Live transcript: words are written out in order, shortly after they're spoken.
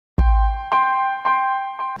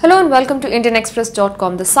Hello and welcome to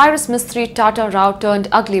IndianExpress.com. The Cyrus Mistry-Tata row turned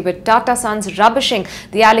ugly with Tata Sons rubbishing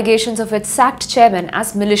the allegations of its sacked chairman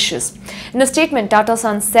as malicious. In a statement, Tata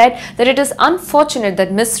Sons said that it is unfortunate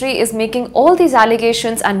that Mistry is making all these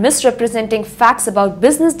allegations and misrepresenting facts about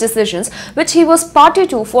business decisions which he was party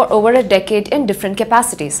to for over a decade in different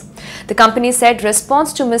capacities. The company said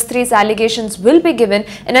response to Mistry's allegations will be given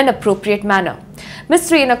in an appropriate manner.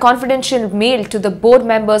 Mistry, in a confidential mail to the board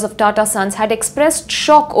members of Tata Sons, had expressed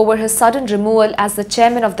shock over his sudden removal as the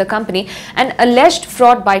chairman of the company and alleged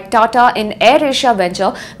fraud by Tata in Air Aisa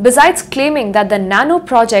venture, besides claiming that the Nano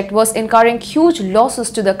project was incurring huge losses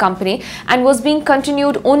to the company and was being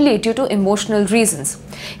continued only due to emotional reasons.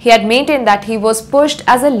 He had maintained that he was pushed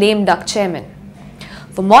as a lame duck chairman.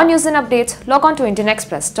 For more news and updates, log on to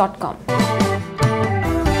IndianExpress.com.